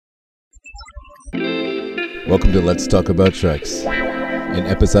Welcome to Let's Talk About Treks, an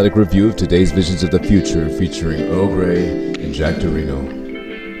episodic review of today's visions of the future featuring Earl Grey and Jack Dorino.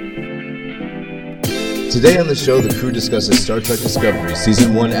 Today on the show, the crew discusses Star Trek Discovery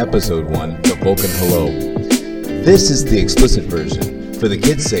Season 1, Episode 1, The Vulcan Hello. This is the explicit version. For the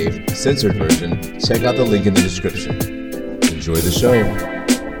kids-safe, censored version, check out the link in the description. Enjoy the show.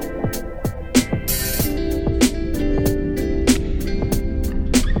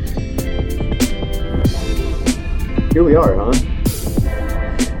 Here we are, huh?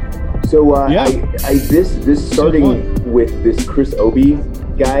 So, yeah. This starting with this Chris Obi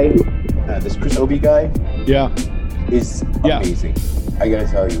guy. Yeah. Is amazing. I gotta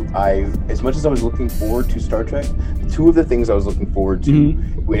tell you, as much as I was looking forward to Star Trek, two of the things I was looking forward to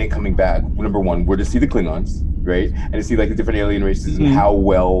when it coming back, number one, were to see the Klingons, right, and to see like the different alien races and how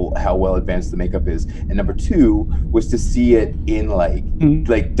well advanced the makeup is, and number two was to see it in like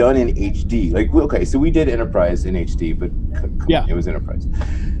done in HD. Like, okay, so we did Enterprise in HD, but it was Enterprise.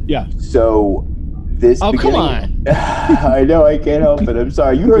 Yeah. So this. Oh, come on. I know, I can't help it. I'm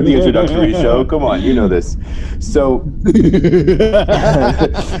sorry. You heard the introductory show. Come on, you know this. So,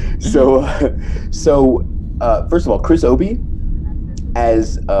 first of all, Chris Obi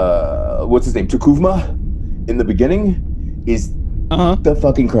as what's his name, T'Kuvma in the beginning is the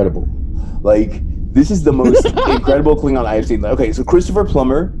fucking incredible. Like, this is the most incredible Klingon I have seen. Okay, so Christopher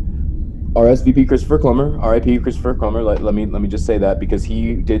Plummer, RSVP Christopher Plummer, R.I.P. Christopher Plummer. Let me just say that because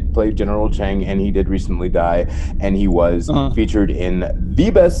he did play General Chang and he did recently die, and he was featured in the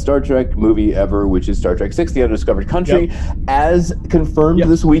best Star Trek movie ever, which is Star Trek VI: The Undiscovered Country, as confirmed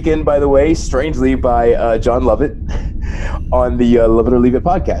this weekend, by the way, strangely by John Lovett on the Love It or Leave It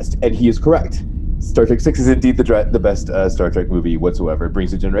podcast, and he is correct. Star Trek VI is indeed the best Star Trek movie whatsoever. It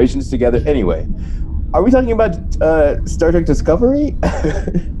brings the generations together. Anyway, are we talking about Star Trek Discovery?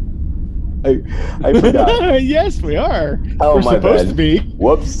 I forgot. Yes, we are. Oh, we're my supposed bad. to be.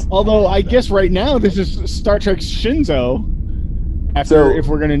 Whoops. Although I guess right now this is Star Trek Shinzo. If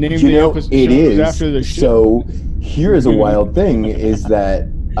we're going to name the episode, it is after the show. So here is a wild thing: is that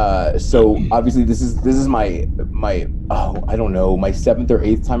so obviously this is my I don't know, my 7th or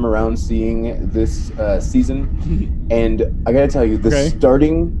 8th time around seeing this season, and I gotta tell you,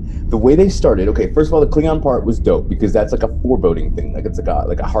 the way they started. Okay, first of all, the Klingon part was dope because that's like a foreboding thing, like it's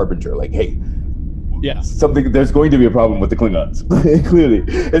like a harbinger, like, hey, there's going to be a problem with the Klingons. Clearly,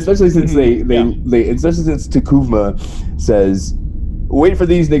 especially since especially since T'Kuvma says, wait for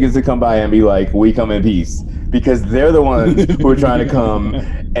these niggas to come by and be like, we come in peace, because they're the ones who are trying to come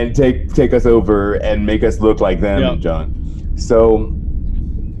and take us over and make us look like them, John. So,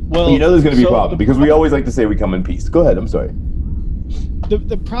 you know there's going to be a problem because we always like to say we come in peace. Go ahead. I'm sorry.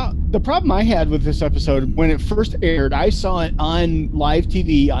 The problem I had with this episode when it first aired, I saw it on live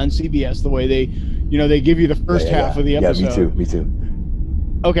TV on CBS, the way they give you the first half of the episode. Yeah, me too.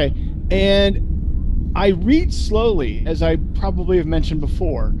 Okay, and I read slowly, as I probably have mentioned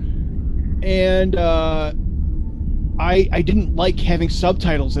before, and I didn't like having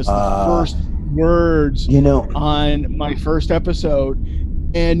subtitles as the first words on my first episode.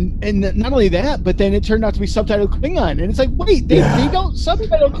 And not only that, but then it turned out to be subtitled Klingon, and it's like, wait, they don't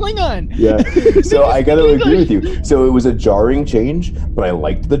subtitle Klingon. Yeah, so I gotta agree with you. So it was a jarring change, but I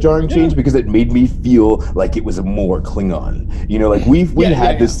liked the jarring change because it made me feel like it was more Klingon. You know, like we've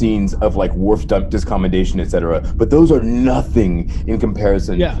had the scenes of like Worf discommendation, etc., but those are nothing in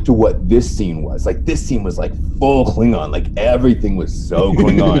comparison to what this scene was. Like, this scene was like full Klingon. Like, everything was so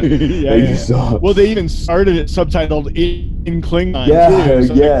Klingon. Well, they even started it subtitled in Klingon. Yeah.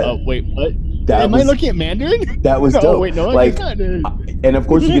 So wait, what? Am I looking at Mandarin? That was dope. Wait, no, like, not. And of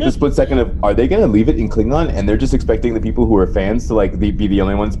course, you get the split second of, are they going to leave it in Klingon? And they're just expecting the people who are fans to like be the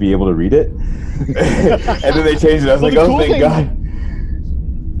only ones to be able to read it. And then they changed it. I was like, oh, thank God.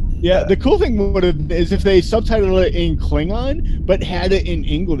 Yeah, the cool thing would have is if they subtitled it in Klingon, but had it in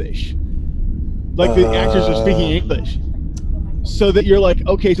English. Like the actors are speaking English. So that you're like,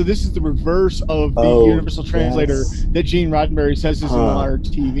 okay, so this is the reverse of the universal translator that Gene Roddenberry says is on our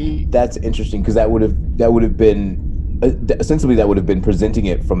TV. That's interesting, because that would have been essentially presenting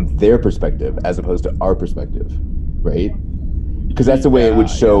it from their perspective as opposed to our perspective, right? Because that's the way it would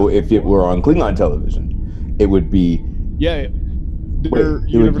show if it were on Klingon television. It would be their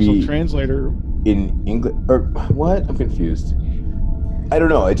universal translator in English, or what? I'm confused. I don't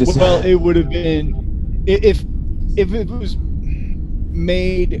know. It would have been if it was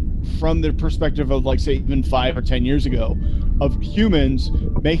made from the perspective of, like, say, even 5 or 10 years ago, of humans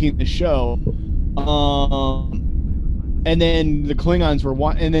making the show, and then the Klingons were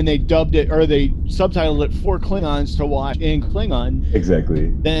and then they dubbed it, or they subtitled it for Klingons to watch in Klingon.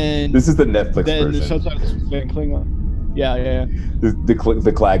 Exactly. Then this is the Netflix version. The subtitles in Klingon. Yeah.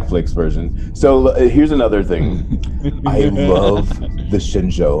 The Clagflix version. So here's another thing. I love the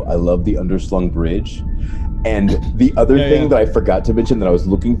Shinjo. I love the underslung bridge. And the other thing that I forgot to mention that I was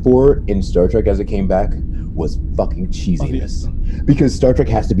looking for in Star Trek as it came back was fucking cheesiness. Because Star Trek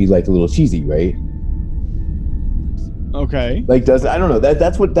has to be like a little cheesy, right? Okay. Like I don't know.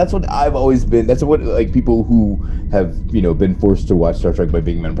 That's what I've always been. That's what like people who have, you know, been forced to watch Star Trek by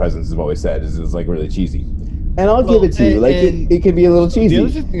Big Men Presence have always said is it's like really cheesy. And I'll give it to you. Like it can be a little cheesy. The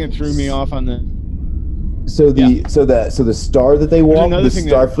other thing that threw me off on the so the star that they walk, the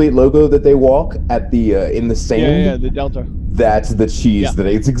Starfleet logo that they walk at the in the sand. The Delta. That's the cheese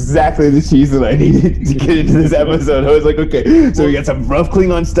it's exactly the cheese that I needed to get into this episode. I was like, okay, so we got some rough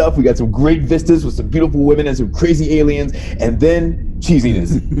Klingon stuff, we got some great vistas with some beautiful women and some crazy aliens, and then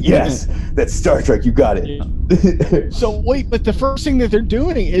cheesiness. Yes, that's Star Trek. You got it. Yeah. So wait, but the first thing that they're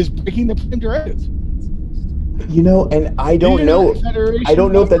doing is breaking the Prime Directive. You know, and I don't know. I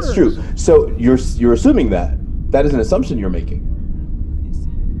don't know if that's true. So you're assuming that is an assumption you're making.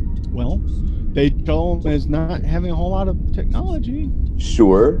 Well, they told him as not having a whole lot of technology.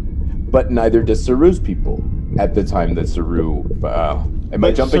 Sure, but neither does Saru's people at the time that Saru. Am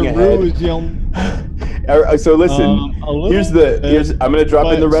I jumping ahead? So listen. I'm gonna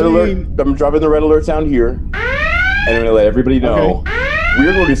drop in the red alert. I'm dropping the red alert sound here, and I'm gonna let everybody know. Okay.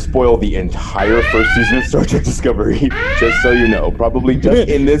 We're going to spoil the entire first season of Star Trek Discovery, just so you know. Probably just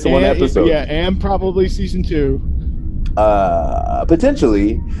in this one episode. Yeah, and probably season 2.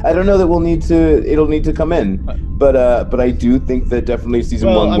 Potentially. I don't know that it'll need to come in. But I do think that definitely season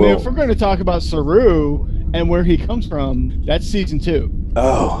 1 will. I mean, if we're going to talk about Saru and where he comes from, that's season 2.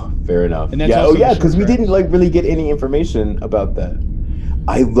 Oh, fair enough. Because we didn't really get any information about that.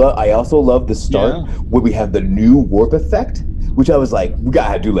 I also love the start where we have the new warp effect. Which I was like, we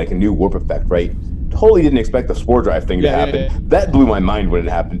gotta do like a new warp effect, right? Totally didn't expect the spore drive thing to happen. Yeah. That blew my mind when it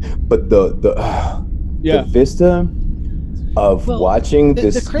happened. But the vista of watching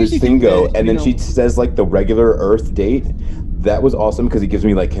this thing go, and then she says like the regular Earth date, that was awesome because it gives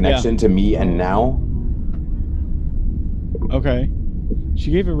me like connection to me and now. Okay.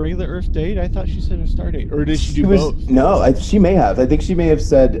 She gave a regular Earth date? I thought she said a star date. Or did she do both? No, she may have. I think she may have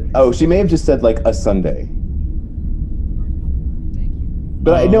said, she may have just said like a Sunday.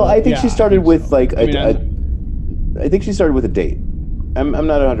 But I think she started with like I think she started with a date. I'm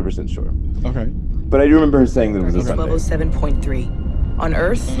not 100% sure. Okay. But I do remember her saying that it was a Sunday. 1207.3. On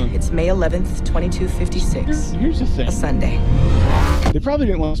Earth, it's May 11th, 2256. Here's the thing. A Sunday. They probably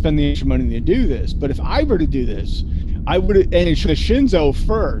didn't want to spend the extra money to do this, but if I were to do this, I would have, and it's the Shinzo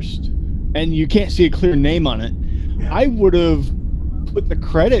first, and you can't see a clear name on it, I would have put the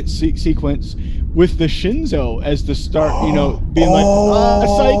credit sequence with the Shinzo as the start, you know, being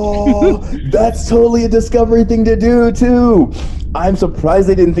psych. That's totally a Discovery thing to do too. I'm surprised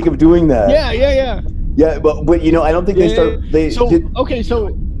they didn't think of doing that. Yeah. Yeah, but you know, I don't think So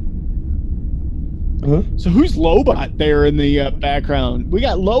who's Lobot there in the background? We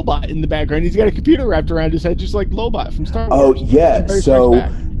got Lobot in the background. He's got a computer wrapped around his head, just like Lobot from Star Wars. Oh yeah, so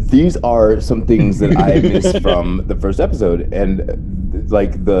these are some things that I missed from the first episode, and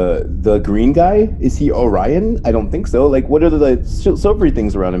like the green guy, is he Orion? I don't think so. Like, what are the silvery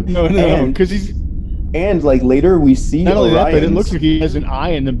things around him? No, because he's. And like later we see not only that, but it looks like he has an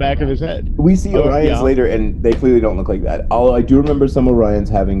eye in the back of his head. We see Orions later, and they clearly don't look like that. Although I do remember some Orions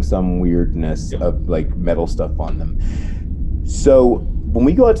having some weirdness of like metal stuff on them. So when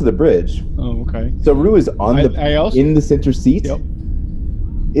we go out to the bridge, okay. Saru is on in the center seat. Yep.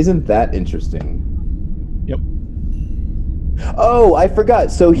 Isn't that interesting? Yep. Oh, I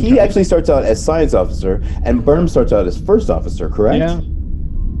forgot. So he actually starts out as science officer, and Burnham starts out as first officer, correct? Yeah.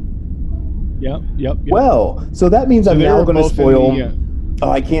 Yep. Well, so that means I'm now going to spoil. Oh,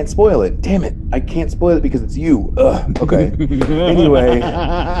 I can't spoil it. Damn it! I can't spoil it because it's you. Ugh. Okay. Anyway,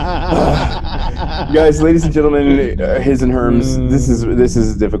 guys, ladies and gentlemen, his and herms. This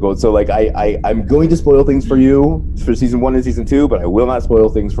is difficult. So like, I'm going to spoil things for you for season 1 and season 2, but I will not spoil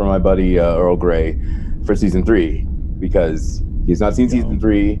things for my buddy Earl Grey for season 3 because he's not seen season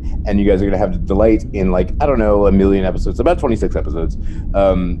 3, and you guys are going to have the delight in like, I don't know, a million episodes, about 26 episodes,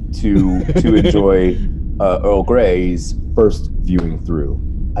 to enjoy Earl Grey's first viewing through.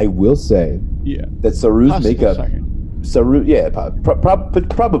 I will say that Saru's makeup,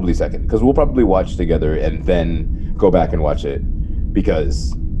 probably second, because we'll probably watch together and then go back and watch it,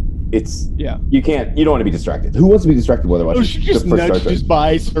 because you don't want to be distracted. Who wants to be distracted while they're watching she just the first Star Trek? nudges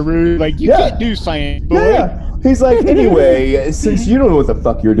by Saru, like, you can't do science, boy. Yeah. He's like, anyway, since you don't know what the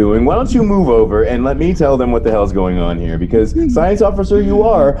fuck you're doing, why don't you move over and let me tell them what the hell's going on here? Because science officer you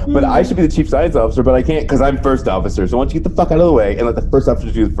are, but I should be the chief science officer, but I can't because I'm first officer. So why don't you get the fuck out of the way and let the first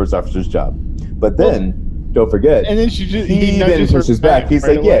officer do the first officer's job? But then, don't forget, and then he then pushes back. He's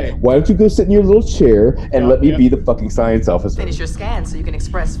like, away. why don't you go sit in your little chair and let me be the fucking science officer? Finish your scan so you can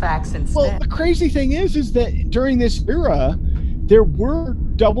express facts instead. Well, the crazy thing is that during this era, there were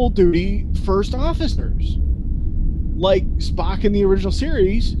double duty first officers. Like Spock in the original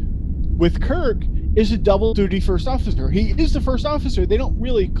series with Kirk is a double duty first officer. He is the first officer. They don't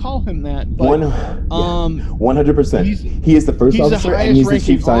really call him that. But, 100%. He is the first officer and he's the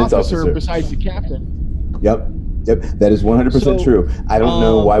chief science officer. Besides the captain. Yep. That is 100% true. I don't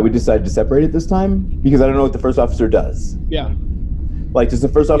know why we decided to separate it this time because I don't know what the first officer does. Yeah. Like, does the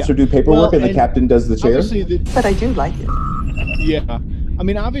first officer do paperwork and the captain does the chair? But I do like it. Yeah. I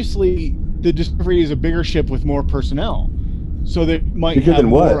mean, obviously, the Discovery is a bigger ship with more personnel, so they might have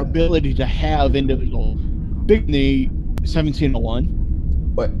more ability to have individual. Big in the 1701.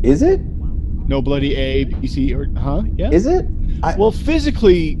 What is it? No bloody A, B, C, or yeah. Is it? Well,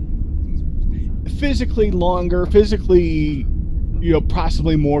 physically longer, possibly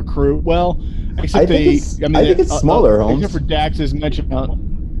more crew. Well, except I think it's smaller. Holmes. Except for Dax's mention.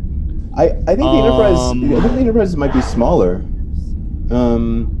 I think the Enterprise. I think the Enterprise might be smaller.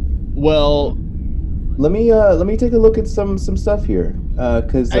 Well, let me take a look at some stuff here,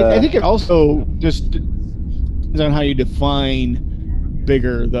 because I think it also just depends on how you define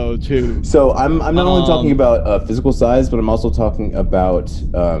bigger, though, too. So I'm not only talking about physical size, but I'm also talking about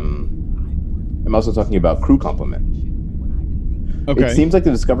crew complement. Okay. It seems like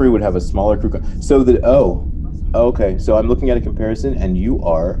the Discovery would have a smaller crew. Okay. So I'm looking at a comparison, and you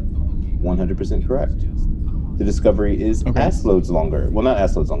are 100% correct. The Discovery is ass loads longer. Well, not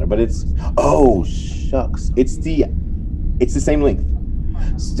ass loads longer, but it's shucks. It's the same length.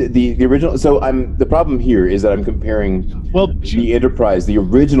 The original. So the problem here is that I'm comparing the Enterprise, the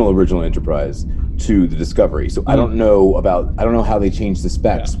original Enterprise, to the Discovery. So I don't know how they changed the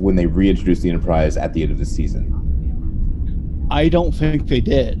specs when they reintroduced the Enterprise at the end of the season. I don't think they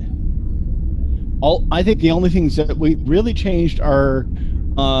did. I think the only things that we really changed are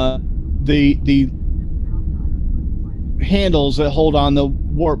the handles that hold on the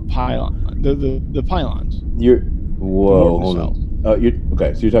warp pylon, the pylons. Hold on. So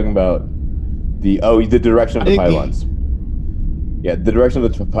you're talking about the direction of the pylons. Yeah, the direction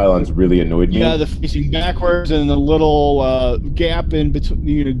of the pylons really annoyed me. Yeah, the facing backwards and the little gap in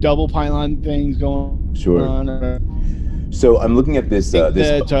between, double pylon things going on. So I'm looking at this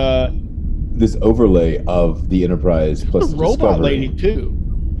this overlay of the Enterprise plus the robot Discovery. Lady too.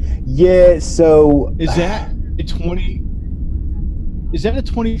 Yeah, so is that a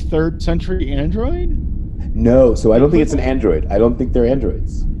 23rd century android? No, so I don't think it's an android. I don't think they're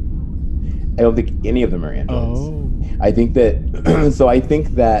androids. I don't think any of them are androids. I think that I think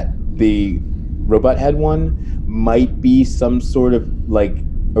that the Robot Head one might be some sort of like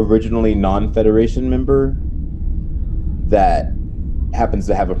originally non-Federation member that happens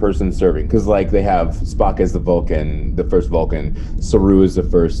to have a person serving, because like they have Spock as the Vulcan, the first Vulcan, Saru as the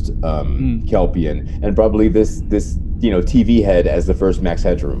first Kelpian, and probably this TV head as the first Max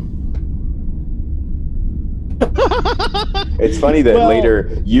Headroom. It's funny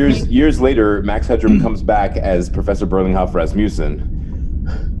that years later, Max Headroom comes back as Professor Berlinghoff Rasmussen.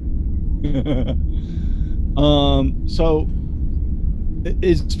 So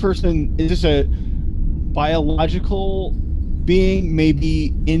is this a biological being,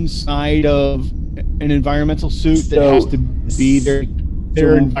 maybe inside of an environmental suit that has to be their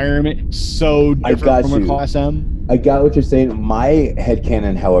environment so different from a Class M? I got what you're saying. My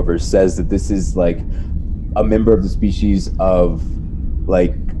headcanon, however, says that this is like a member of the species of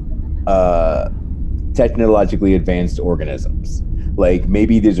like technologically advanced organisms. Like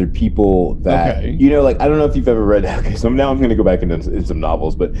maybe these are people that like I don't know if you've ever read. Okay, so now I'm going to go back into some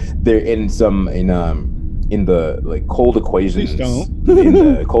novels, but they're in the like Cold Equations. Please don't. In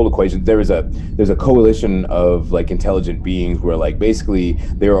the Cold Equations, there's a coalition of like intelligent beings where like basically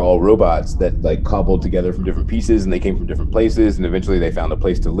they were all robots that like cobbled together from different pieces, and they came from different places, and eventually they found a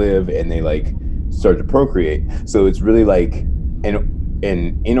place to live, and they like started to procreate. So it's really like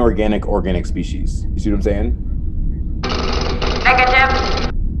an inorganic organic species. You see what I'm saying?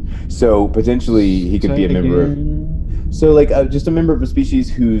 Negative. So potentially he could be a member of, so like just a member of a species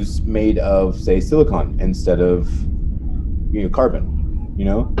who's made of, say, silicon instead of carbon.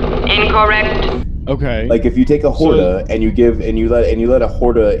 Incorrect. Okay. Like if you take a Horta and you let a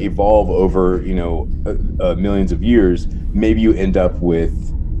Horta evolve over millions of years, maybe you end up with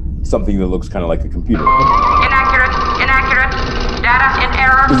something that looks kind of like a computer. Inaccurate. Data in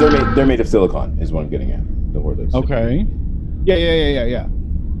error. Because they're made of silicon, is what I'm getting at. The Hortas. Okay. Yeah.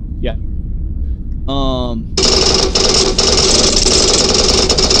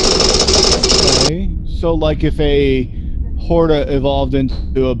 Okay. So like if a Horta evolved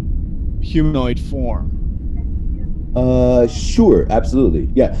into a humanoid form. Sure, absolutely.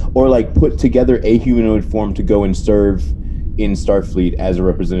 Yeah. Or like put together a humanoid form to go and serve in Starfleet as a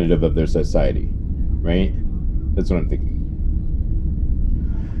representative of their society. Right? That's what I'm thinking.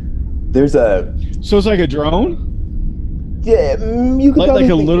 So it's like a drone? Yeah, you could like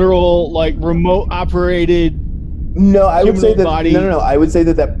a literal like remote operated. No, I would say that body no. I would say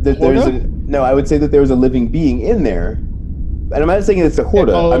that I would say that there was a living being in there, and I'm not saying it's a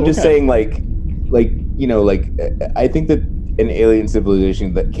Horta. I'm just saying like I think that an alien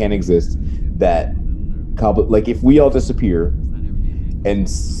civilization that can exist that like if we all disappear, and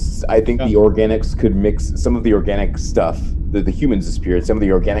I think the organics could mix some of the organic stuff that the humans disappeared, some of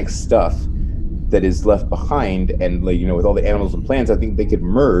the organic stuff that is left behind, and with all the animals and plants, I think they could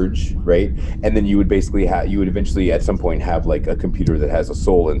merge, right? And then you would eventually at some point have like a computer that has a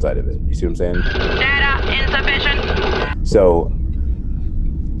soul inside of it. You see what I'm saying? Data insufficient. So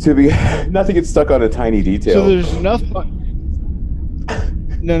not to get stuck on a tiny detail. So there's enough.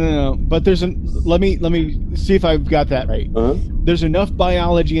 No. But let me see if I've got that right. There's enough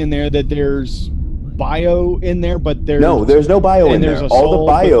biology in there that there's bio in there, but there's no bio in there.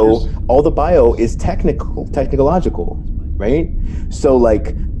 All the bio is technological, right? So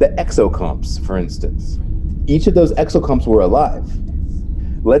like the exocomps, for instance, each of those exocomps were alive.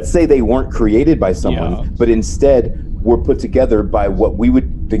 Let's say they weren't created by someone, but instead were put together by what we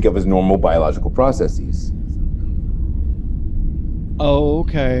would think of as normal biological processes. Oh,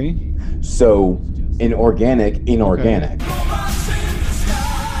 okay. So inorganic.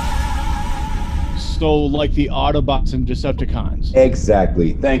 So like the Autobots and Decepticons.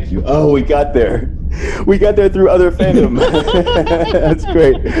 Exactly. Thank you. Oh, we got there. We got there through other fandom. That's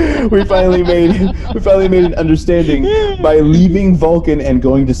great. We finally made an understanding by leaving Vulcan and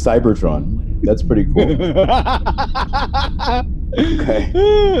going to Cybertron. That's pretty cool. Okay.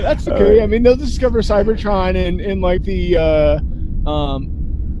 That's okay. Right. I mean, they'll discover Cybertron and like the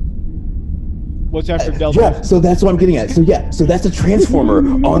what's after Delta? Yeah, so that's what I'm getting at. So that's a transformer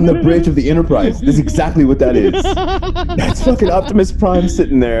on the bridge of the Enterprise. That's exactly what that is. That's fucking Optimus Prime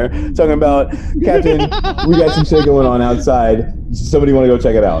sitting there talking about, Captain, we got some shit going on outside. Somebody want to go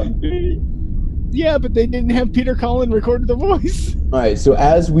check it out? Yeah, but they didn't have Peter Cullen record the voice. All right, so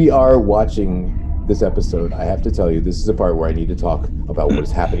as we are watching this episode, I have to tell you, this is a part where I need to talk about what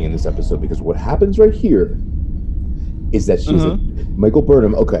is happening in this episode, because what happens right here is that she's Michael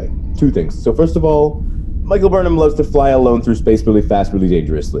Burnham. Okay, two things. So first of all, Michael Burnham loves to fly alone through space really fast, really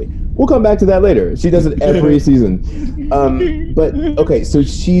dangerously. We'll come back to that later. She does it every season. But okay, so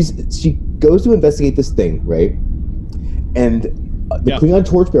she goes to investigate this thing, right? And the Klingon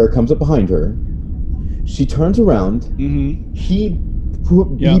torchbearer comes up behind her. She turns around. He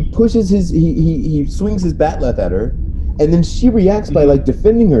pushes he swings his batleth at her, and then she reacts by like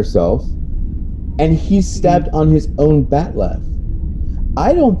defending herself. And he's stabbed on his own batleth.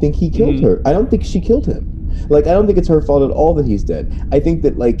 I don't think he killed her. I don't think she killed him. Like, I don't think it's her fault at all that he's dead. I think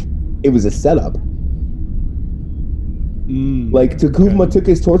that, like, it was a setup. Like, T'Kuvma took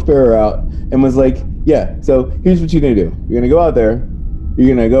his torchbearer out and was like, yeah, so here's what you're going to do. You're going to go out there, you're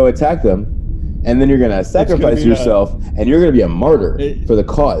going to go attack them, and then you're going to sacrifice yourself, and you're going to be a martyr for the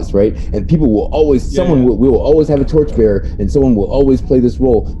cause, right? And people will always, we will always have a torchbearer, and someone will always play this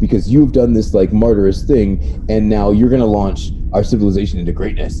role because you've done this, like, martyrous thing, and now you're going to launch our civilization into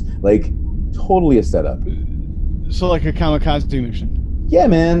greatness. Like, totally a setup. So, like a kamikaze mission. Yeah,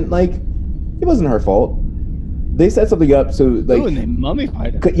 man. Like, it wasn't her fault. They set something up so, like... Oh, and they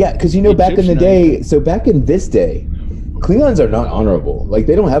mummified her. Yeah, because, back in the day, so back in this day, Klingons are not honorable. Like,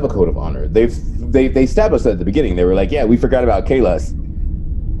 they don't have a code of honor. They established that at the beginning. They were like, yeah, we forgot about Kahless.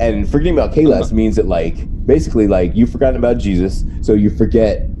 And forgetting about Kahless means that, like, basically, like, you've forgotten about Jesus, so you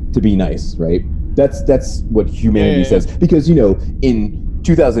forget to be nice, right? That's what humanity says. Because, in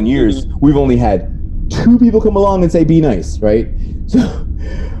 2,000 years, we've only had 2 people come along and say, be nice, right?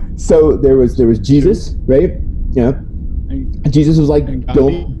 So there was Jesus, right? Yeah. Jesus was like,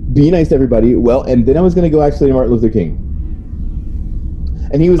 don't be nice to everybody. Well, and then I was going to go actually to Martin Luther King.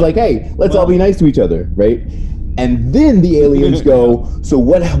 And he was like, hey, let's all be nice to each other, right? And then the aliens go, so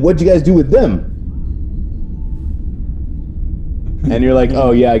what'd you guys do with them? And you're like,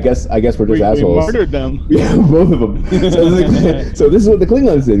 oh yeah, I guess we're just we assholes. murdered them. Yeah, both of them. So this is what the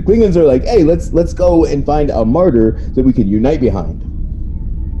Klingons did. Klingons are like, hey, let's go and find a martyr that we can unite behind.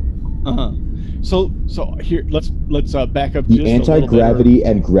 So here, let's back up. The just anti-gravity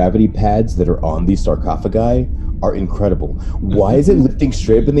and gravity pads that are on these sarcophagi are incredible. Why is it lifting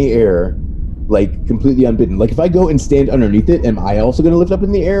straight up in the air, like completely unbidden? Like if I go and stand underneath it, am I also going to lift up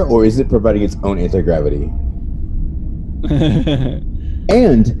in the air, or is it providing its own anti-gravity?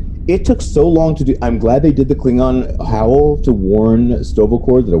 And it took so long to do. I'm glad they did the Klingon howl to warn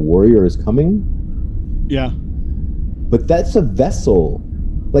Sto-vo-kor that a warrior is coming. Yeah. But that's a vessel.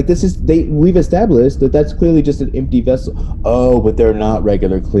 Like we've established that that's clearly just an empty vessel. Oh, but they're not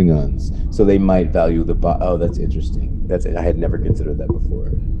regular Klingons, so they might value the oh, that's interesting. That's it. I had never considered that before.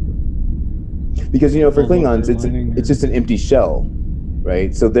 Because for Klingons, it's just an empty shell,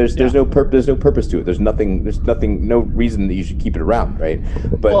 right? So there's no purpose to it. There's nothing, no reason that you should keep it around, right?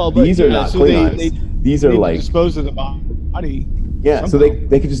 But these are not Klingons. These are like dispose of the body. Yeah, somehow. So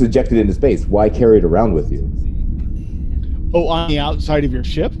they could just eject it into space. Why carry it around with you? Oh, on the outside of your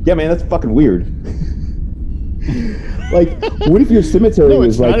ship? Yeah, man, that's fucking weird. Like, what if your cemetery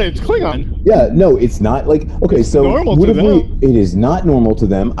was like... No, it's not. It's Klingon. Yeah, no, it's not. Like, okay, it's so normal what to if them. It is not normal to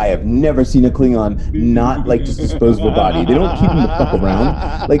them. I have never seen a Klingon not like just dispose of a body. They don't keep them the fuck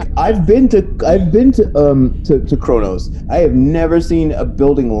around. Like, I've been to Kronos. I have never seen a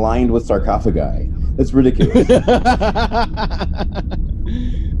building lined with sarcophagi. That's ridiculous.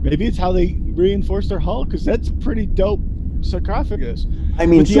 Maybe it's how they reinforce their hull, because that's a pretty dope sarcophagus. I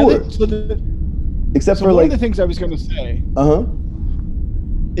mean, sure. Except for one of the things I was going to say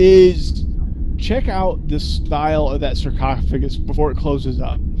is check out the style of that sarcophagus before it closes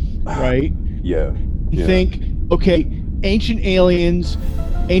up, right? Yeah. Think, okay, ancient aliens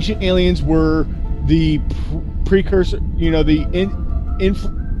were the precursor, the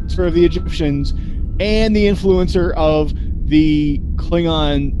influencer of the Egyptians and the influencer of the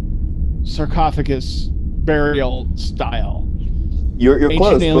Klingon sarcophagus burial style. You're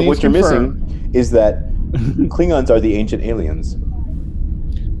close, but what you're missing is that Klingons are the ancient aliens.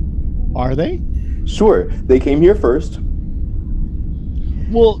 Are they? Sure, they came here first.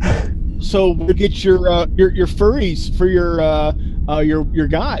 Well, so we get your furries for your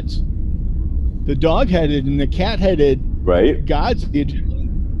gods, the dog-headed and the cat-headed gods of the Egyptian.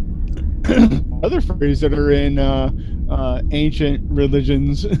 Other furries that are in ancient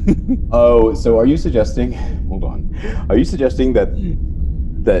religions. Oh, so are you suggesting? Hold on. Are you suggesting that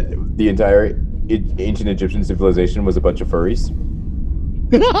the entire ancient Egyptian civilization was a bunch of furries?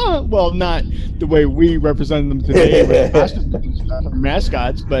 Well, not the way we represent them today with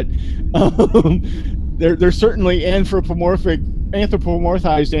mascots, but they're certainly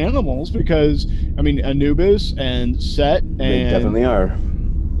anthropomorphized animals, because I mean Anubis and Set and they definitely are.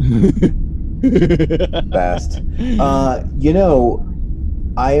 Fast.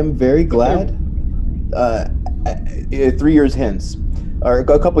 I am very glad 3 years hence, or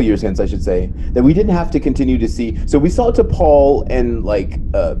a couple years hence, I should say, that we didn't have to continue to see. So we saw T'Pol and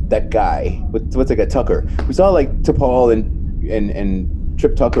that guy. What's that guy? Tucker. We saw T'Pol and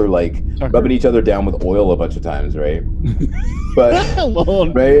Trip Tucker rubbing each other down with oil a bunch of times, right? But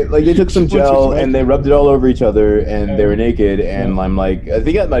right, they took some gel and they rubbed it all over each other, and they were naked. And I'm like, I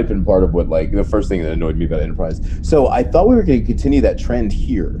think that might have been part of what the first thing that annoyed me about Enterprise. So I thought we were going to continue that trend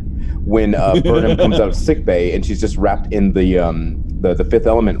here when Burnham comes out of sickbay and she's just wrapped in the Fifth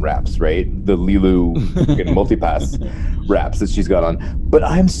Element wraps, right? The Lilu multipass wraps that she's got on. But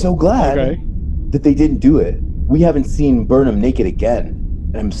I'm so glad that they didn't do it. We haven't seen Burnham naked again.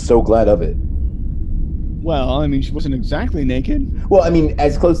 And I'm so glad of it. Well, I mean, she wasn't exactly naked. Well, I mean,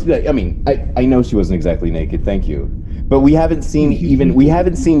 as close to that. I mean, I know she wasn't exactly naked. Thank you. But we haven't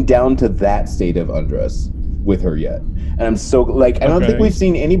seen down to that state of undress with her yet. And I'm so I don't think we've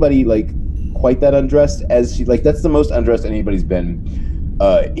seen anybody quite that undressed as she that's the most undressed anybody's been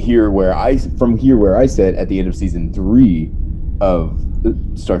here where I said at the end of season 3 of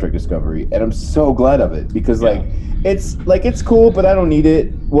Star Trek Discovery, and I'm so glad of it, because it's cool, but I don't need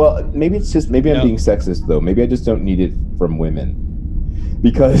it. Well, maybe I'm being sexist though. Maybe I just don't need it from women,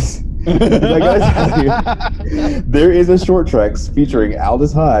 because I gotta tell you, there is a Short Treks featuring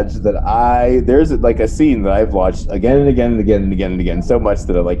Aldous Hodge there's a scene that I've watched again and again and again and again and again so much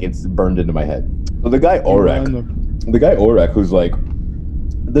that it's burned into my head. So the guy Orek, who's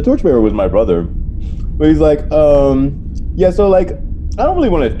the torchbearer was my brother, but he's so I don't really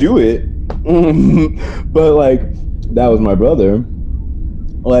want to do it, but that was my brother.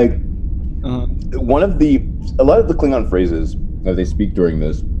 One of a lot of the Klingon phrases that they speak during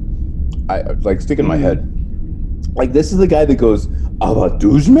this, I stick in my head. Like, this is the guy that goes,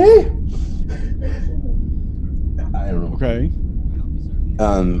 Abaduzme? I don't know. Okay.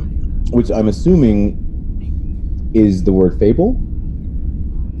 Which I'm assuming is the word fable.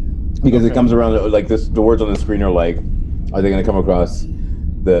 Because it comes around, like, the words on the screen are like, are they going to come across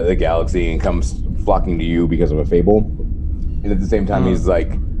the galaxy and comes flocking to you because of a fable? And at the same time, he's like,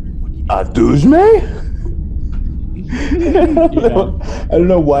 Abaduzme? I don't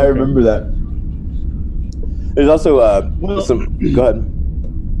know why I remember that. There's also some. Go ahead.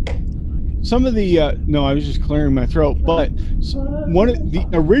 Some of the no, I was just clearing my throat. But one of the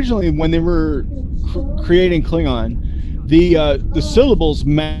originally when they were creating Klingon, the syllables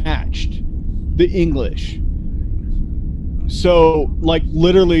matched the English. So like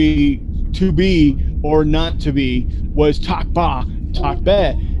literally to be or not to be was takba,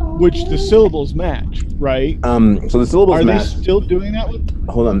 takbe, which the syllables match, right? So the syllables match. Are they still doing that with?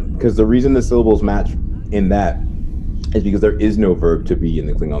 Hold on, because the reason the syllables match in that is because there is no verb to be in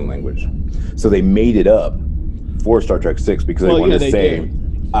the Klingon language. So they made it up for Star Trek 6 because they wanted to say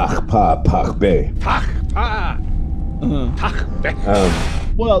ach pa pach be. Pach pa. Pach be.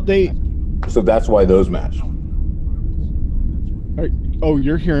 Well, they. So that's why those match.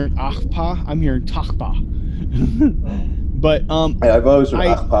 You're hearing achpa. I'm hearing takba. But I've always heard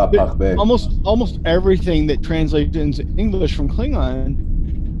ach pa pach be. Almost everything that translates into English from Klingon,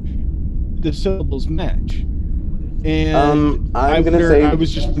 the syllables match. And I'm gonna say I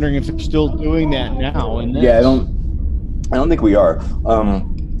was just wondering if they're still doing that now. And yeah, I don't think we are.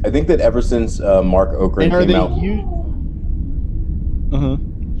 I think that ever since Mark Okrand came out.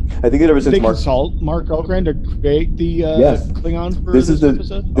 I think that ever since Mark Okrand to create the Klingon for this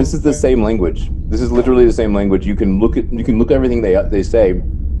is the same language. This is literally the same language. You can look at everything they say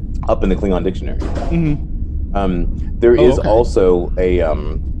up in the Klingon dictionary. Mm-hmm. There is also a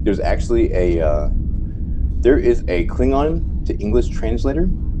there is a Klingon to English translator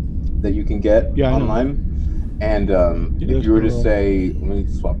that you can get online. And if you were to say, let me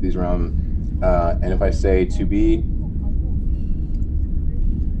swap these around, and if I say to be,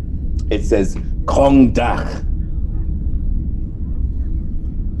 it says Kong Dak.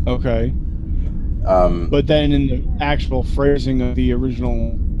 Okay. But then in the actual phrasing of the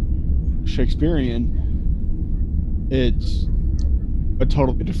original Shakespearean, it's a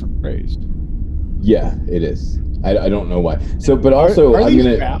totally different phrase. Yeah, it is. I don't know why. So, but also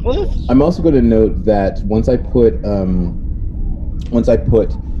I'm also going to note that once I put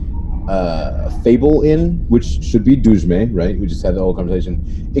fable in, which should be Dujme, right? We just had the whole conversation.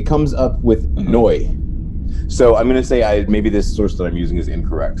 It comes up with noi. So I'm going to say maybe this source that I'm using is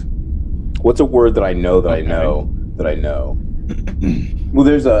incorrect. What's a word that I know that I know that I know? Well,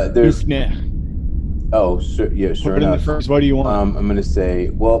 there's. Oh, sure, yeah, sure enough. In the first, what do you want? I'm gonna say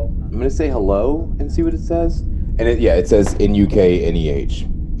hello and see what it says. And it says in UK NEH.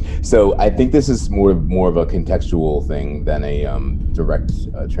 So I think this is more of a contextual thing than a direct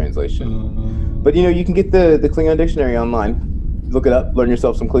translation. But you can get the Klingon dictionary online, look it up, learn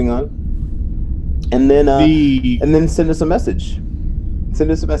yourself some Klingon, and then send us a message. Send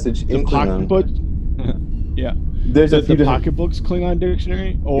us a message in Klingon. Yeah. There's a few the Pocketbooks Klingon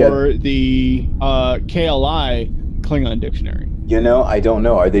dictionary or the KLI Klingon dictionary. I don't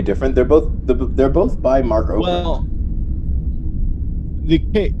know. Are they different? They're both by Mark Okrand.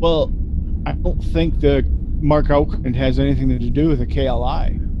 Well, I don't think the Mark Okrand has anything to do with the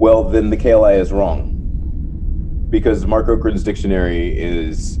KLI. Well, then the KLI is wrong, because Mark Okrand's dictionary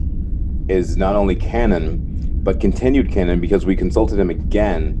is not only canon but continued canon, because we consulted him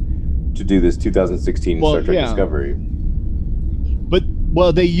again to do this 2016 Star Trek Discovery.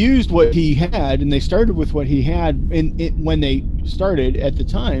 But they used what he had, and they started with what he had when they started at the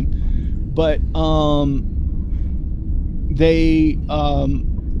time. But they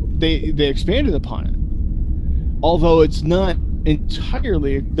expanded upon it. Although it's not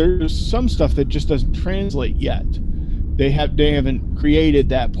entirely, there's some stuff that just doesn't translate yet. They haven't created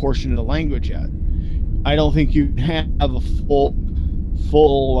that portion of the language yet. I don't think you have a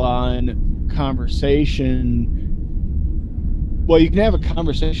full-on conversation. Well, you can have a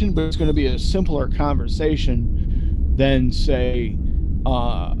conversation, but it's going to be a simpler conversation than, say,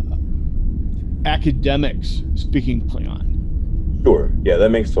 academics speaking Klingon. Sure. Yeah, that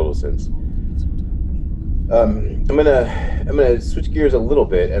makes total sense. I'm gonna switch gears a little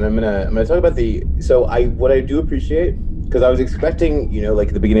bit, and I'm gonna talk about what I do appreciate, because I was expecting, like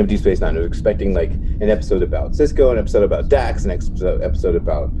at the beginning of Deep Space Nine, I was expecting like an episode about Sisko, an episode about Dax, an episode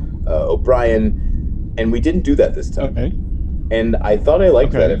about O'Brien, and we didn't do that this time. Okay. And I thought I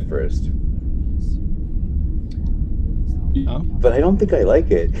liked that at first. Yeah. But I don't think I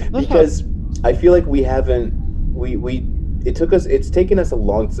like it, because I feel like we haven't it's taken us a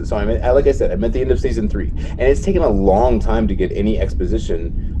long, so like I said, I'm at the end of season 3, and it's taken a long time to get any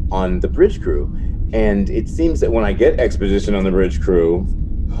exposition on the bridge crew. And it seems that when I get exposition on the bridge crew,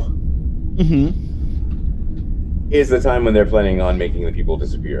 is the time when they're planning on making the people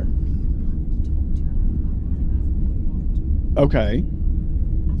disappear. Okay.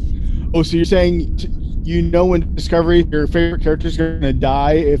 Oh, so you're saying, when Discovery, your favorite characters are going to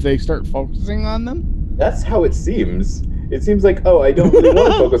die if they start focusing on them? That's how it seems. It seems like, I don't really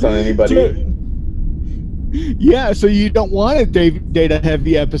want to focus on anybody. Yeah, so you don't want a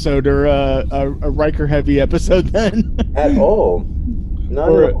Data-heavy episode or a Riker-heavy episode then? At all. Not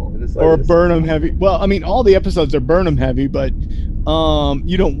at all. Or a Burnham-heavy. Well, I mean, all the episodes are Burnham-heavy, but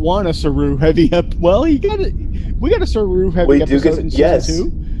you don't want a Saru-heavy Well, we got a Saru-heavy episode in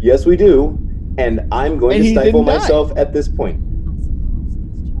season 2. Yes, we do. And I'm going to stifle myself at this point.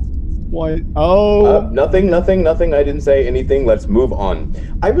 What? Oh. Nothing. I didn't say anything. Let's move on.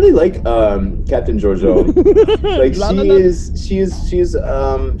 I really like Captain Georgiou. Like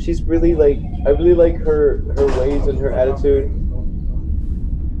she's really like, I really like her ways and her attitude.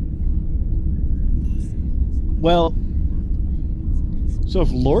 Well, so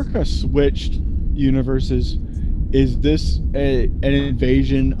if Lorca switched universes, is this an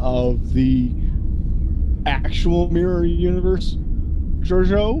invasion of the actual mirror universe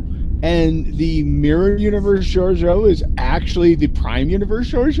Georgiou? And the mirror universe Georgiou is actually the prime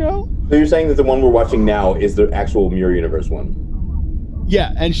universe Georgiou? So you're saying that the one we're watching now is the actual mirror universe one?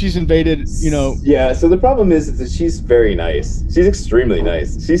 Yeah, and she's invaded, Yeah, so the problem is that she's very nice. She's extremely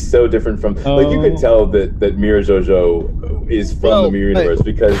nice. She's so different from... Like, you could tell that Mirror Georgiou is from the mirror universe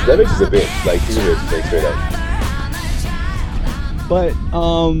because that bitch is a bitch. Like, she's a bitch, like, straight up. But,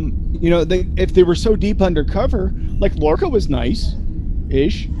 if they were so deep undercover, like, Lorca was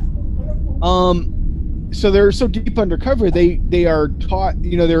nice-ish. So they're so deep undercover, they are taught,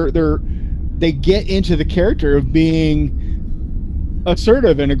 they get into the character of being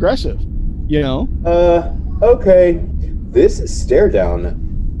assertive and aggressive, Okay. This stare down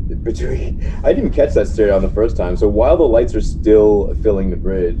between... I didn't even catch that stare down the first time. So while the lights are still filling the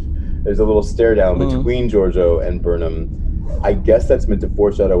bridge, there's a little stare down between Georgiou and Burnham. I guess that's meant to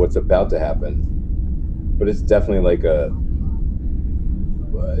foreshadow what's about to happen. But it's definitely like a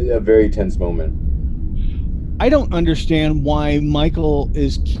very tense moment. I don't understand why Michael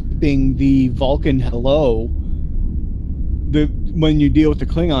is keeping the Vulcan hello when you deal with the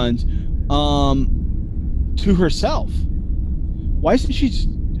Klingons to herself. Why isn't she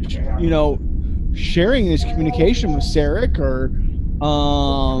sharing this communication with Sarek or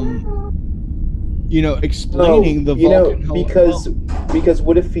explaining the Vulcan hello? Because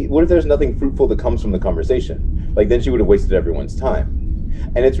what if there's nothing fruitful that comes from the conversation? Like, then she would have wasted everyone's time.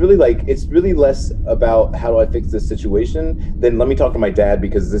 And it's really less about how do I fix this situation than let me talk to my dad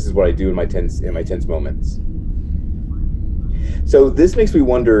because this is what I do in my tense moments. So this makes me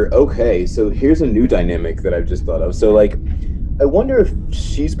wonder, okay, so here's a new dynamic that I've just thought of. So like, I wonder if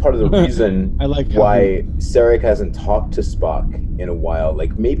she's part of the reason why Sarek hasn't talked to Spock in a while.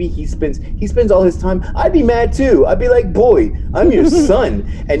 Like maybe he spends all his time. I'd be mad too. I'd be like, boy, I'm your son,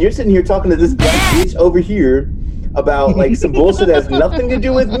 and you're sitting here talking to this black bitch over here about like some bullshit that has nothing to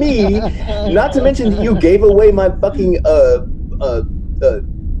do with me. Not to mention that you gave away my fucking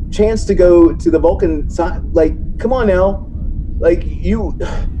chance to go to the Vulcan side. Like, come on now. Like you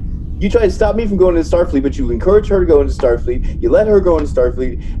tried to stop me from going to Starfleet, but you encouraged her to go into Starfleet. You let her go into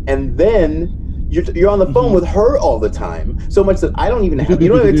Starfleet, and then you're on the phone with her all the time. So much that I don't even have. You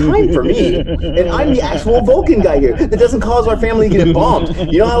don't have time for me, and I'm the actual Vulcan guy here. That doesn't cause our family to get bombed.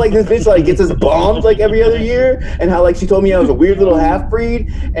 You know how like this bitch like gets us bombed like every other year, and how like she told me I was a weird little half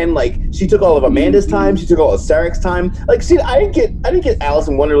breed, and like she took all of Amanda's time, she took all of Sarek's time. Like, see, I didn't get Alice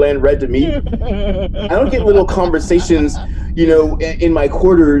in Wonderland read to me. I don't get little conversations, in my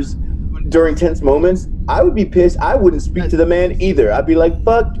quarters during tense moments. I would be pissed. I wouldn't speak to the man either. I'd be like,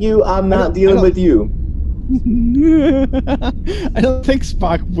 fuck you, I'm not dealing with you. I don't think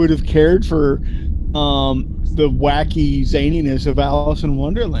Spock would have cared for the wacky zaniness of Alice in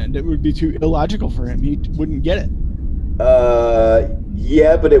Wonderland. It would be too illogical for him. He wouldn't get it.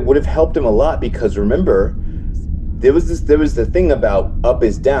 Yeah, but it would have helped him a lot because remember, there was the thing about up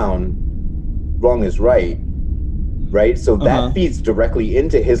is down, wrong is right? So that feeds directly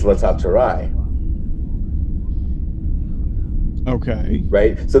into his Latat Tarai. Okay.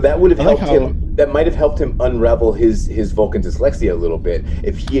 Right? So that would have helped him. that might have helped him unravel his Vulcan dyslexia a little bit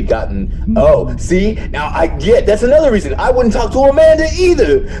if he had gotten. Oh, see, now I get. That's another reason I wouldn't talk to Amanda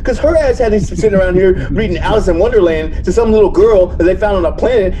either, because her ass had to sitting around here reading Alice in Wonderland to some little girl that they found on a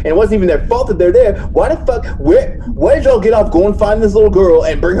planet, and it wasn't even their fault that they're there. Why the fuck? Where did y'all get off? Go and find this little girl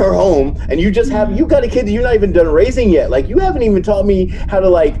and bring her home, and you got a kid that you're not even done raising yet. Like, you haven't even taught me how to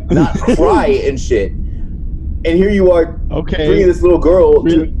like not cry and shit. And here you are, bringing this little girl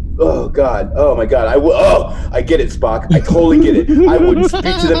to. Oh God! Oh my God! I get it, Spock. I totally get it. I wouldn't speak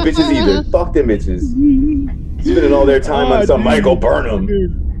to them bitches either. Fuck them bitches. Spending all their time on some Michael Burnham.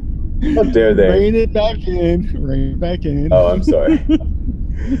 How dare they? Rein it back in. Oh, I'm sorry.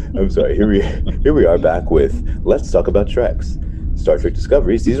 Here we are back with Let's Talk About Treks, Star Trek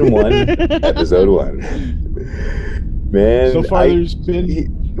Discovery, Season 1, Episode 1. Man, so far there's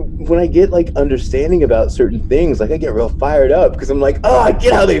been. When I get like understanding about certain things, like I get real fired up because I'm like, oh, I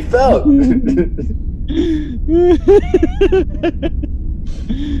get how they felt.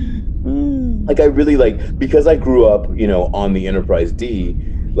 Like I really like, because I grew up, on the Enterprise D.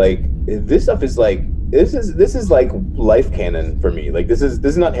 Like this stuff is like this is like life canon for me. Like this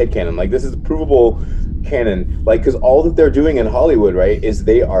is not head canon. Like this is provable canon. Like because all that they're doing in Hollywood, right, is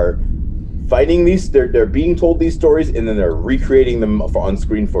they are fighting they're being told these stories and then they're recreating them on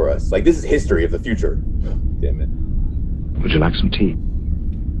screen for us. Like this is history of the future. Damn it. Would you like some tea?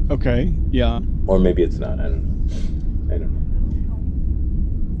 Okay, yeah. Or maybe it's not. I don't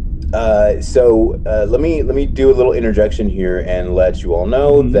know. So let me do a little interjection here and let you all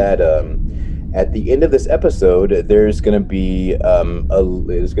know that at the end of this episode there's gonna be I'm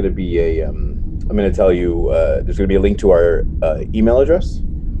gonna tell you there's gonna be a link to our email address.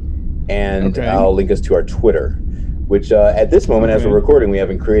 And I'll link us to our Twitter, which at this moment, as we're recording, we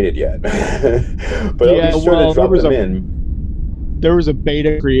haven't created yet. But I'll be sure to drop them in. There was a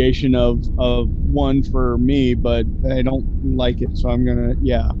beta creation of one for me, but I don't like it, so I'm gonna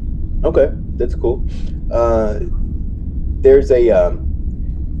Okay, that's cool. There's a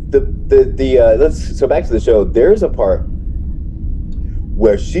so back to the show. There's a part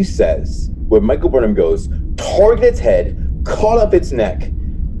where where Michael Burnham goes, target its head, caught up its neck.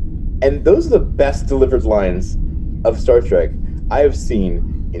 And those are the best delivered lines of Star Trek I have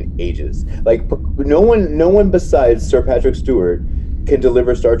seen in ages. Like no one besides Sir Patrick Stewart can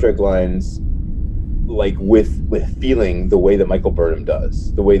deliver Star Trek lines like with feeling the way that Michael Burnham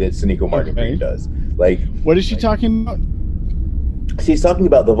does, the way that Sonequa Martin Green does. Like, what is she talking about? She's talking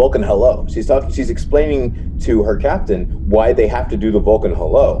about the Vulcan hello. She's explaining to her captain why they have to do the Vulcan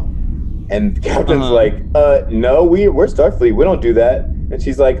hello. And the captain's like, no, we're Starfleet, we don't do that. And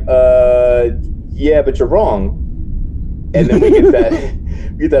she's like, yeah, but you're wrong. And then we get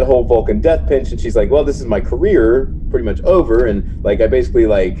that whole Vulcan death pinch, and she's like, well, this is my career pretty much over, and like I basically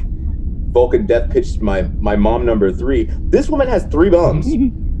like Vulcan death pitched my mom number 3. This woman has 3 moms.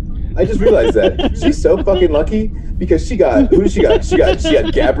 I just realized that. She's so fucking lucky because she got She got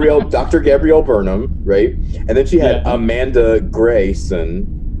Dr. Gabrielle Burnham, right? And then she had Amanda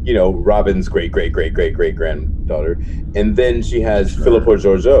Grayson, Robin's great granddaughter, and then she has Philippa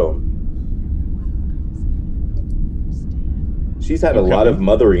Georgiou. She's had a lot of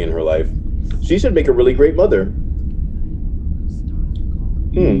mothering in her life. She should make a really great mother.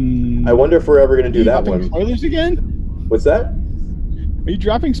 I wonder if we're ever going to do that one. Spoilers again? What's that? Are you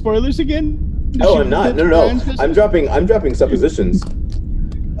dropping spoilers again? I'm not. No. I'm dropping suppositions.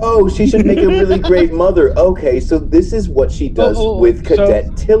 Oh, she should make a really great mother. Okay, so this is what she does with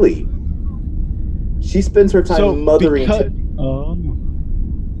Cadet Tilly. She spends her time mothering.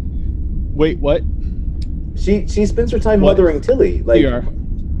 Wait, what? She spends her time mothering Tilly. Like,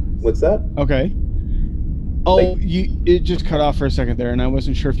 what's that? Okay. Oh, it just cut off for a second there, and I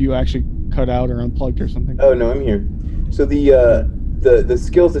wasn't sure if you actually cut out or unplugged or something. Oh no, I'm here. So the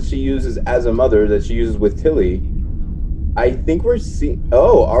skills that she uses as a mother that she uses with Tilly, I think we're seeing.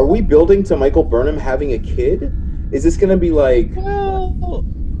 Oh, are we building to Michael Burnham having a kid? Is this going to be like? Well,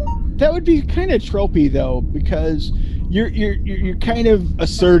 that would be kind of tropey though, because you're kind of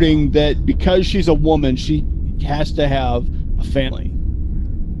asserting that because she's a woman, she has to have a family.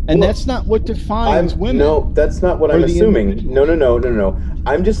 And that's not what defines women. No, that's not what I'm assuming. No.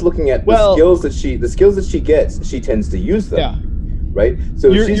 I'm just looking at the skills that she gets. She tends to use them. Yeah. Right. So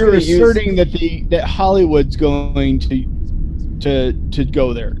you're asserting that Hollywood's going to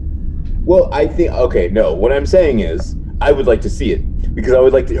go there. Well, I think no. What I'm saying is I would like to see it because I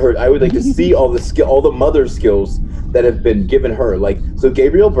would like to see all the mother skills that have been given her. Like, so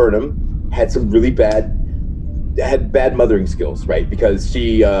Gabrielle Burnham had some really bad mothering skills, right? Because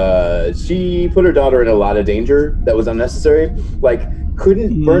she put her daughter in a lot of danger that was unnecessary. Like,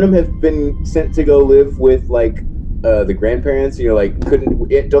 couldn't Burnham have been sent to go live with like the grandparents? You know, like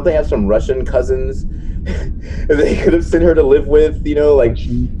don't they have some Russian cousins they could have sent her to live with? You know, like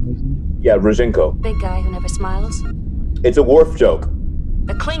yeah, Rozhenko. Big guy who never smiles. It's a Worf joke.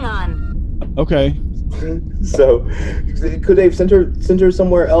 The Klingon. Okay. So could they have sent her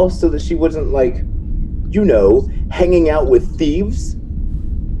somewhere else so that she wasn't like, you know, hanging out with thieves?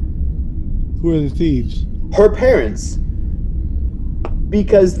 Who are the thieves? Her parents.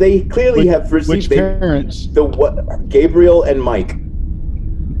 Because they clearly have received... Which parents? Gabriel and Mike.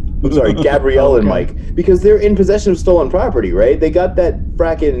 I'm sorry, Gabrielle and Mike. Because they're in possession of stolen property, right? They got that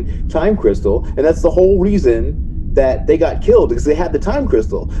fracking time crystal, and that's the whole reason that they got killed, because they had the time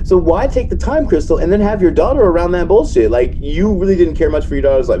crystal. So why take the time crystal and then have your daughter around that bullshit? Like, you really didn't care much for your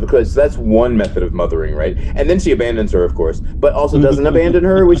daughter's life, because that's one method of mothering, right? And then she abandons her, of course, but also doesn't abandon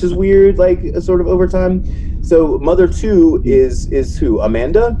her, which is weird, like, sort of over time. So Mother 2 is who?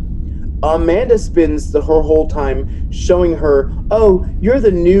 Amanda? Amanda spends her whole time showing her, oh, you're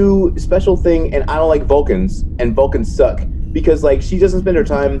the new special thing, and I don't like Vulcans, and Vulcans suck. Because like she doesn't spend her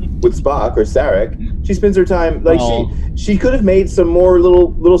time with Spock or Sarek. She spends her time like she could have made some more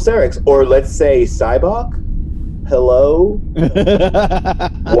little Sareks, or let's say Cybok. Hello.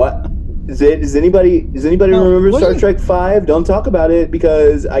 What does anybody remember Star Trek V? Don't talk about it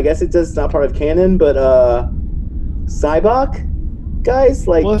because I guess it's not part of canon. But Cybok, guys,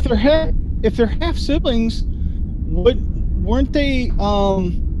 like, well, if they're half siblings, weren't they? Oh,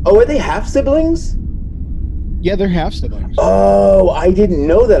 are they half siblings? Yeah, they're half siblings. Oh, I didn't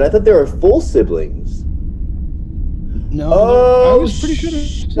know that. I thought they were full siblings. No, oh, I was pretty sure.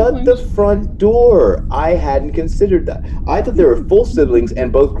 Shut the front door. I hadn't considered that. I thought they were full siblings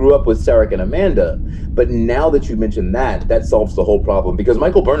and both grew up with Sarek and Amanda. But now that you mentioned that solves the whole problem, because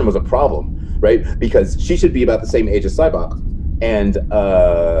Michael Burnham was a problem, right? Because she should be about the same age as Cybok. And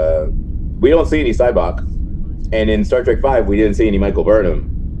we don't see any Cybok. And in Star Trek V, we didn't see any Michael Burnham.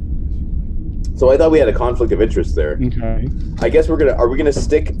 So I thought we had a conflict of interest there. Okay. I guess are we going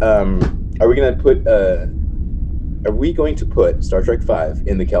to put Star Trek V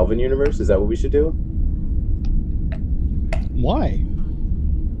in the Kelvin universe? Is that what we should do? Why?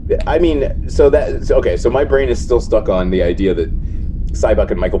 I mean, so my brain is still stuck on the idea that Cybok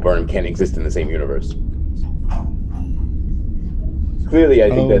and Michael Burnham can't exist in the same universe. Clearly,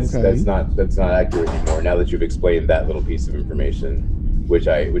 I think that's not accurate anymore, now that you've explained that little piece of information. Which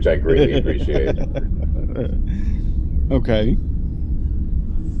I greatly appreciate. Okay.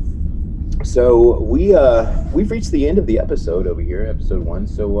 So we've reached the end of the episode over here, episode 1.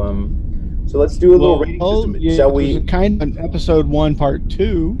 So let's do a little rating system. Yeah, shall we? Kind of an episode 1, part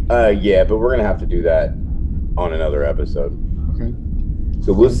 2. Yeah, but we're gonna have to do that on another episode. Okay.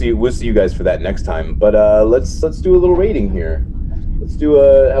 So we'll see you guys for that next time. But let's do a little rating here. Let's do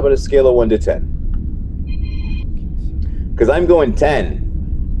how about a scale of 1 to 10? Because I'm going 10.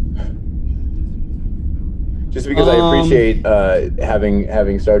 Just because I appreciate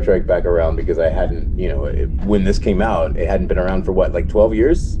having Star Trek back around, because I hadn't, when this came out, it hadn't been around for what, like 12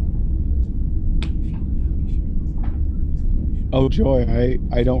 years? Oh joy,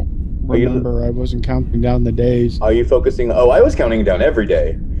 I don't remember. I wasn't counting down the days. Are you focusing? Oh, I was counting down every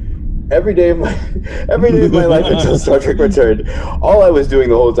day. Every day of my life until Star Trek returned. All I was doing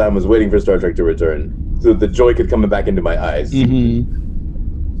the whole time was waiting for Star Trek to return, so the joy could come back into my eyes. Mm-hmm.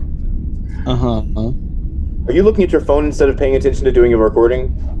 Are you looking at your phone instead of paying attention to doing a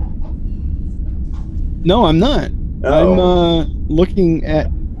recording? No, I'm not. Oh. I'm looking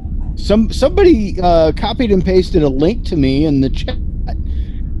at somebody copied and pasted a link to me in the chat,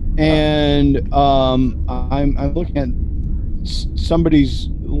 and I'm looking at somebody's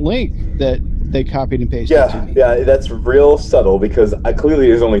link that they copied and pasted to me. Yeah, that's real subtle, because clearly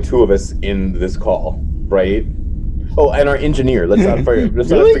there's only 2 of us in this call, right? Oh, and our engineer. Let's not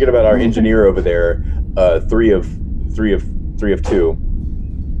forget about our engineer over there. 3 of 2.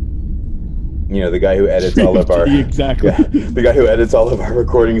 The guy who edits all of our the guy who edits all of our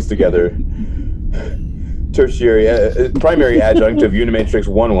recordings together. Primary adjunct of Unimatrix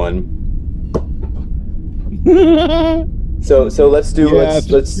 1-1. So let's do.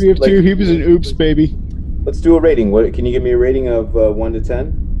 Let's 3 of 2. He was an oops baby. Let's do a rating. What can you give me a rating of 1 to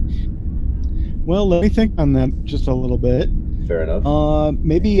 10? Well, let me think on that just a little bit. Fair enough.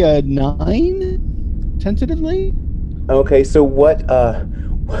 Maybe a 9, tentatively. Okay, so what?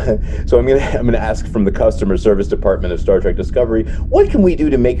 So I'm gonna ask from the customer service department of Star Trek Discovery. What can we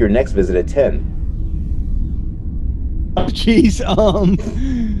do to make your next visit a 10? Oh, jeez.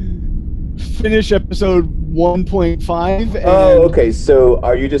 Finish episode 1.5. Oh, okay. So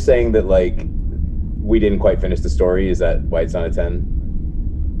are you just saying that like we didn't quite finish the story? Is that why it's not a 10?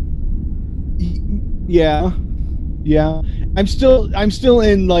 Yeah. I'm still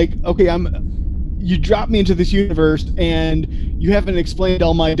in like, okay, you drop me into this universe and you haven't explained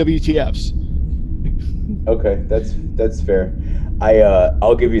all my WTFs. Okay, that's fair.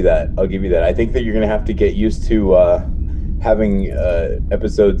 I'll give you that. I think that you're gonna have to get used to having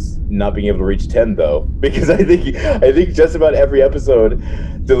episodes not being able to reach 10 though, because I think just about every episode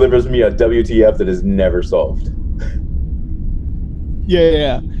delivers me a WTF that is never solved.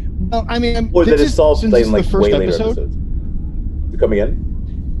 Yeah. Well, I mean, or that is solved in like way later episode, episodes. Come again?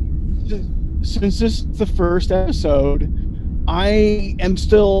 Since this is the first episode, I am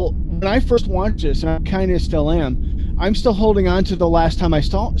still, when I first watched this, and I kind of still am, I'm still holding on to the last time I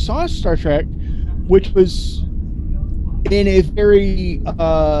saw Star Trek, which was in a very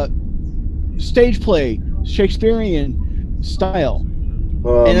stage play, Shakespearean style.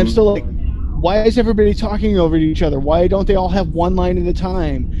 And I'm still like, why is everybody talking over each other? Why don't they all have one line at a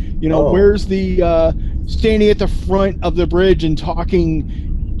time? You know, where's the standing at the front of the bridge and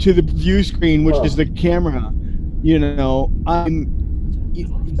talking to the view screen, which is the camera? You know,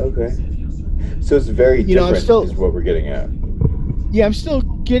 okay. So it's very different, is what we're getting at. Yeah, I'm still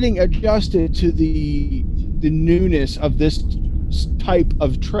getting adjusted to the newness of this type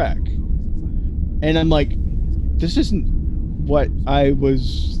of Trek. And I'm like, this isn't what I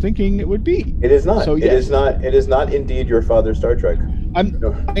was thinking it would be. It is not. So, It is not indeed your father's Star Trek.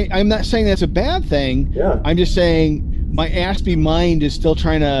 I'm not saying that's a bad thing. Yeah. I'm just saying my Aspie mind is still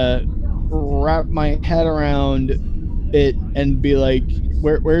trying to wrap my head around it and be like,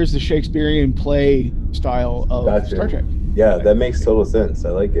 where's the Shakespearean play style of Star Trek? Yeah, that makes total sense.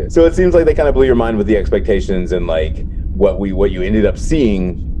 I like it. So it seems like they kind of blew your mind with the expectations and like what you ended up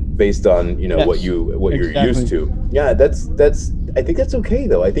seeing based on, you know, what you're used to. Yeah, that's I think that's okay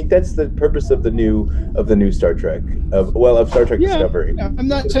though. I think that's the purpose of the new Star Trek of Star Trek Discovery. I'm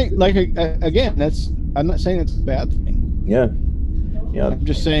not saying I'm not saying it's a bad thing. Yeah. I'm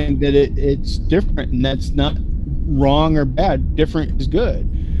just saying that it's different, and that's not wrong or bad. Different is good.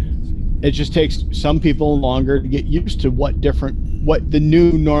 It just takes some people longer to get used to what the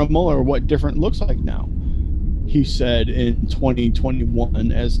new normal or what different looks like now. He said in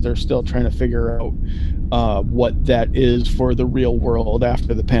 2021, as they're still trying to figure out what that is for the real world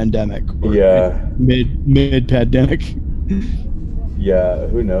after the pandemic. Yeah. Mid pandemic. Yeah,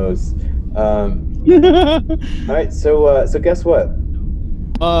 who knows? All right, so guess what?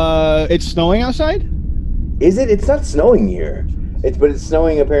 It's snowing outside? Is it? It's not snowing here. But it's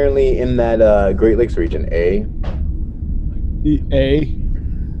snowing apparently in that Great Lakes region.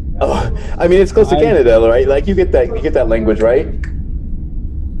 Oh, I mean, it's close to Canada, right? Like you get that language, right?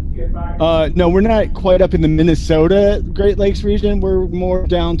 No, we're not quite up in the Minnesota Great Lakes region. We're more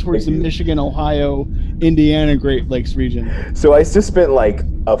down towards the Michigan, Ohio, Indiana Great Lakes region. So I just spent like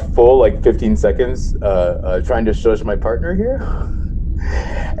a full 15 seconds trying to shush my partner here.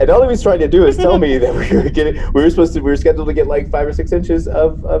 And all he was trying to do is tell me that we were scheduled to get like 5 or 6 inches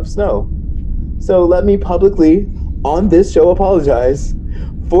of snow. So let me publicly on this show apologize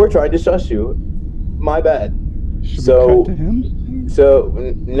for trying to shush you. My bad. Should we cut to him? So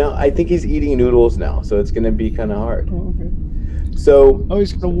no, I think he's eating noodles now, so it's gonna be kind of hard. Oh, okay. So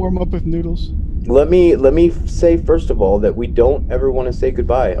he's gonna warm up with noodles. Let me say first of all that we don't ever want to say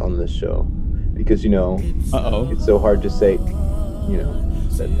goodbye on this show, because it's so hard to say,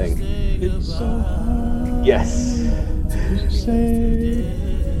 that thing. It's so hard. Yes. To say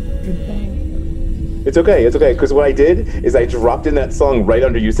goodbye. It's okay, because what I did is I dropped in that song right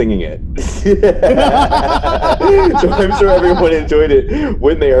under you singing it. So I'm sure everyone enjoyed it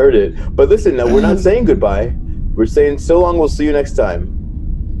when they heard it. But listen, no, we're not saying goodbye. We're saying so long, we'll see you next time.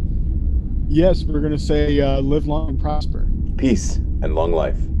 Yes, we're going to say live long and prosper. Peace and long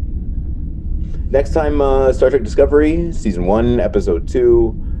life. Next time, Star Trek Discovery, Season 1, Episode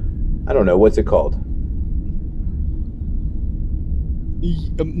 2. I don't know, what's it called?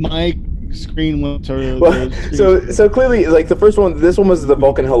 My screen went to so clearly, like the first one, this one was the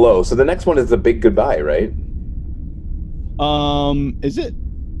Vulcan hello. So the next one is the big goodbye, right? Is it?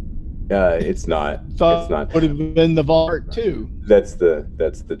 It's not. It's not. Would have been the Vault 2. That's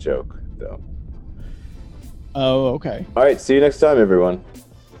the joke, though. Oh, okay. All right. See you next time, everyone.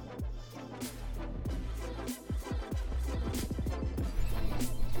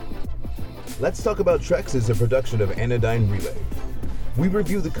 Let's Talk About Treks is a production of Anodyne Relay. We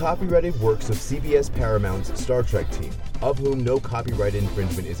review the copyrighted works of CBS Paramount's Star Trek team, of whom no copyright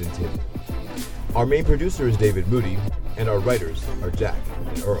infringement is intended. Our main producer is David Moody, and our writers are Jack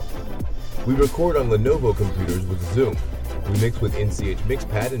and Earl. We record on Lenovo computers with Zoom. We mix with NCH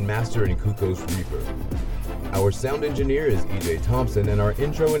Mixpad and master in Kuko's Reverb. Our sound engineer is EJ Thompson, and our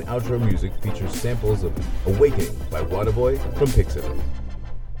intro and outro music features samples of Awakening by Waterboy from Pixabay.